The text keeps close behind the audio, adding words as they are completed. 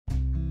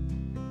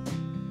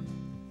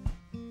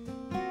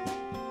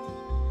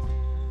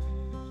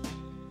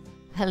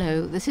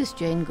Hello, this is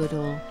Jane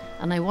Goodall,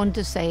 and I want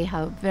to say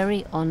how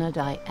very honored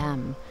I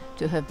am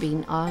to have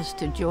been asked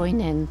to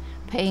join in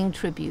paying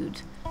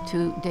tribute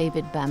to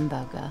David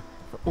Bamberger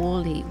for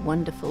all the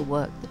wonderful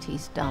work that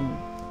he's done.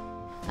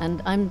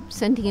 And I'm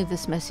sending you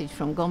this message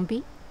from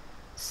Gombe,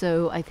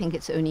 so I think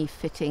it's only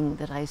fitting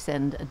that I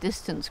send a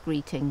distance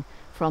greeting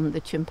from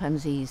the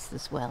chimpanzees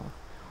as well.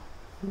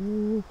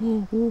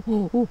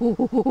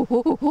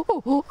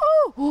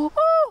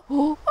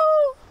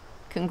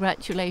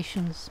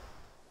 Congratulations.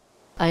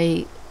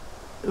 I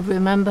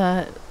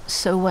remember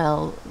so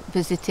well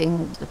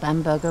visiting the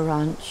Bamberger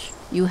ranch.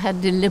 You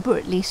had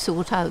deliberately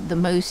sought out the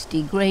most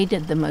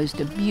degraded, the most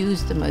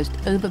abused, the most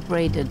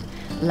overgraded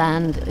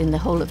land in the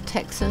whole of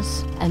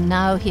Texas. And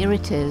now here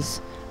it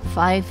is,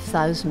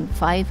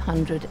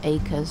 5,500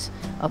 acres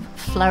of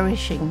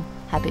flourishing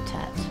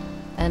habitat.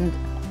 And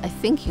I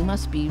think you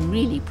must be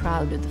really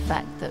proud of the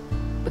fact that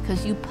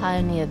because you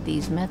pioneered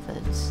these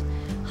methods,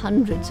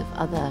 hundreds of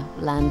other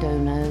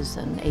landowners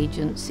and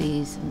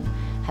agencies and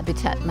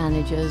habitat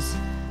managers,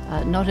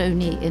 not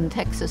only in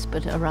Texas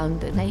but around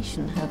the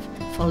nation, have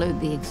followed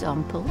the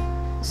example.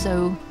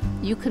 So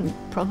you can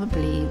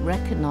probably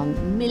reckon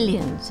on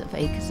millions of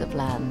acres of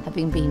land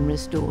having been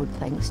restored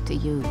thanks to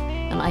you.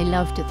 And I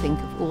love to think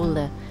of all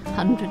the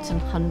hundreds and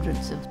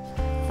hundreds of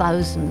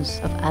thousands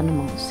of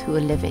animals who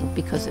are living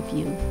because of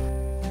you.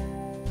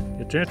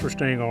 It's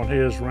interesting, on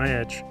his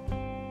ranch,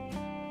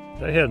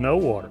 they had no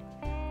water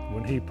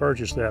when he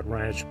purchased that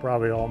ranch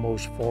probably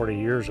almost 40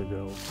 years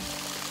ago.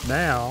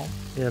 Now,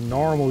 in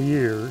normal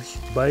years,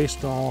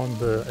 based on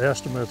the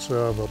estimates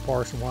of a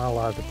Parks and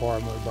Wildlife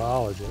Department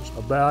biologist,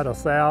 about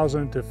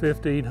 1,000 to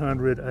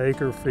 1,500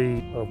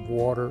 acre-feet of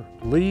water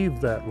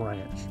leave that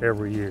ranch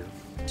every year.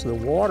 So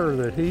the water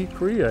that he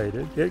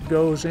created, it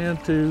goes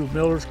into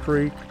Miller's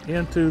Creek,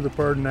 into the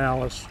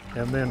Pedernales,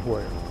 and then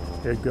where?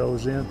 It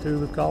goes into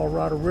the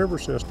Colorado River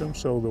system,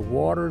 so the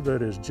water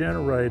that is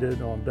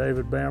generated on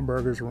David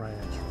Bamberger's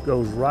ranch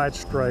goes right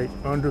straight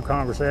under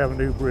Congress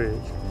Avenue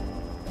Bridge.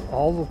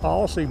 All the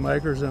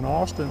policymakers in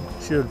Austin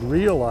should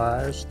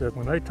realize that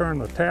when they turn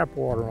the tap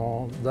water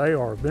on, they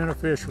are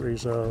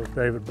beneficiaries of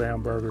David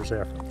Bamberger's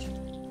efforts.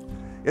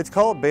 It's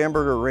called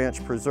Bamberger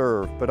Ranch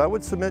Preserve, but I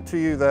would submit to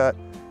you that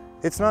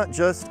it's not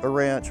just a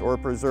ranch or a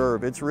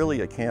preserve, it's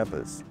really a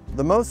campus.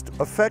 The most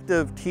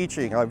effective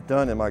teaching I've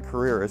done in my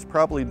career has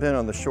probably been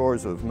on the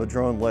shores of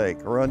Madrone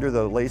Lake or under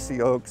the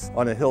Lacey Oaks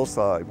on a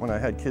hillside when I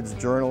had kids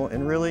journal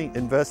and really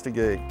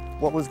investigate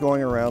what was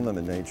going around them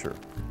in nature.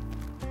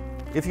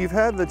 If you've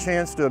had the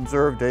chance to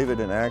observe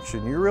David in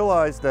action, you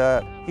realize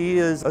that he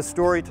is a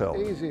storyteller.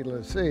 It's easy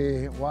to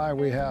see why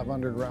we have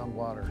underground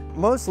water.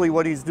 Mostly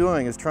what he's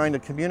doing is trying to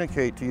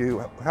communicate to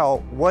you how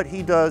what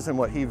he does and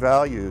what he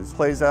values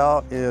plays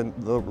out in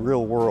the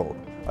real world.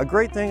 A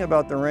great thing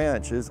about the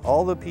ranch is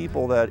all the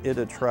people that it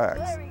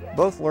attracts,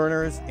 both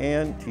learners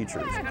and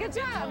teachers. Good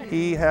job.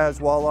 He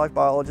has wildlife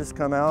biologists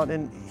come out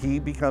and he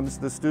becomes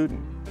the student.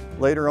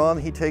 Later on,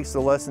 he takes the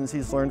lessons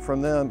he's learned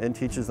from them and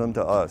teaches them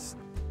to us.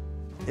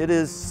 It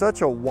is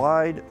such a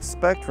wide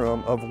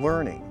spectrum of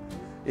learning.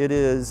 It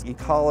is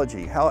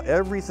ecology, how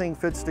everything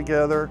fits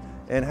together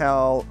and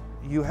how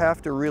you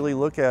have to really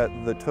look at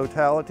the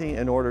totality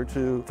in order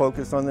to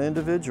focus on the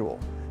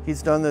individual.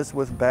 He's done this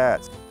with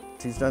bats.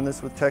 He's done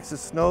this with Texas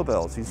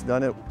snowbells. He's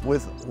done it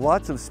with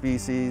lots of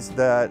species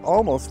that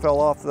almost fell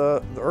off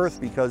the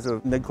earth because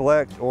of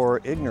neglect or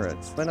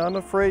ignorance. And I'm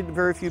afraid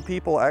very few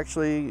people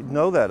actually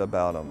know that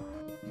about him.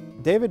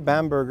 David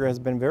Bamberger has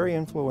been very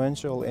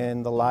influential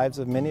in the lives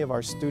of many of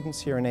our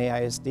students here in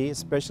AISD,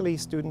 especially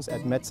students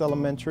at Metz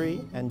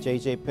Elementary and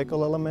J.J.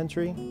 Pickle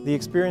Elementary. The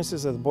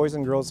experiences that the boys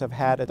and girls have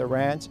had at the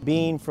ranch,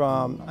 being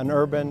from an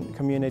urban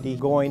community,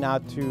 going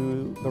out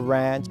to the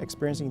ranch,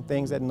 experiencing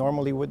things that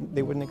normally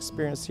they wouldn't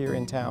experience here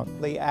in town.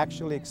 They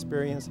actually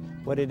experience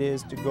what it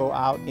is to go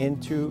out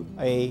into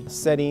a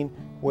setting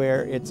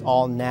where it's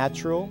all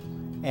natural,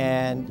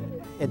 and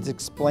it's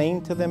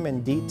explained to them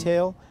in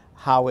detail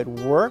how it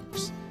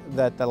works,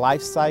 that the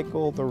life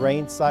cycle, the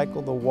rain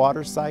cycle, the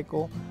water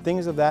cycle,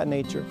 things of that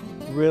nature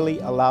really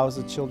allows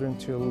the children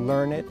to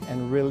learn it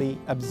and really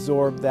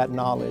absorb that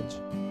knowledge,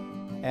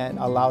 and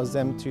allows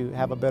them to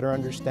have a better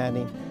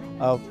understanding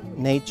of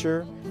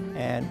nature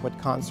and what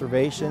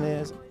conservation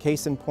is.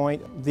 Case in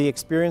point, the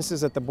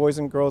experiences that the boys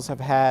and girls have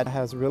had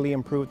has really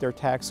improved their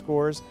TAC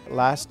scores.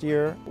 Last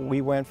year, we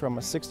went from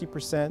a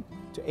 60%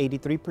 to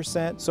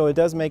 83%, so it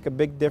does make a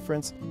big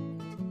difference.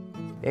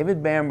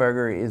 David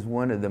Bamberger is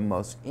one of the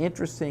most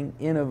interesting,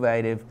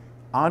 innovative,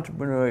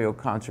 entrepreneurial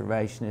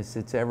conservationists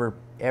that's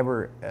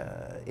ever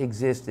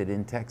existed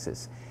in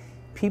Texas.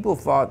 People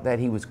thought that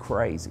he was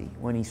crazy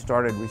when he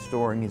started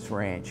restoring his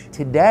ranch.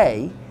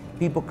 Today,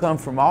 people come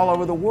from all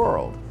over the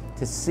world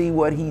to see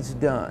what he's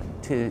done,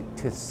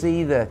 to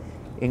see the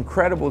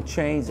incredible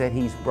change that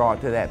he's brought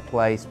to that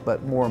place,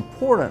 but more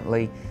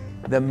importantly,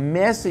 the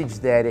message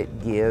that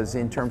it gives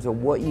in terms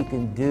of what you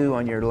can do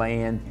on your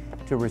land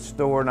to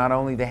restore not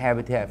only the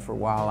habitat for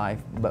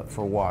wildlife, but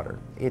for water.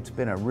 It's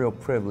been a real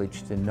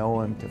privilege to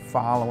know him, to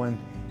follow him,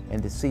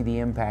 and to see the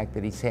impact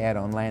that he's had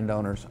on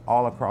landowners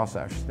all across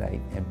our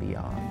state and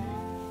beyond.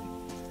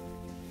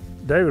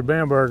 David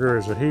Bamberger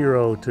is a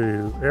hero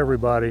to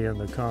everybody in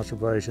the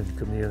conservation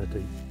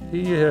community.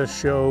 He has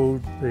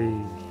showed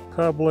the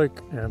public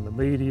and the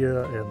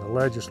media and the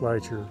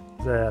legislature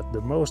that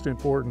the most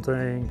important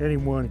thing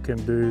anyone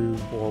can do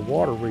for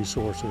water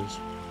resources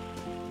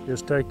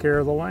is take care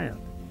of the land.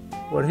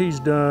 What he's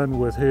done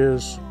with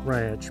his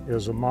ranch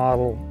is a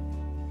model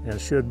and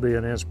should be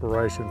an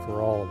inspiration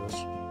for all of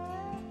us.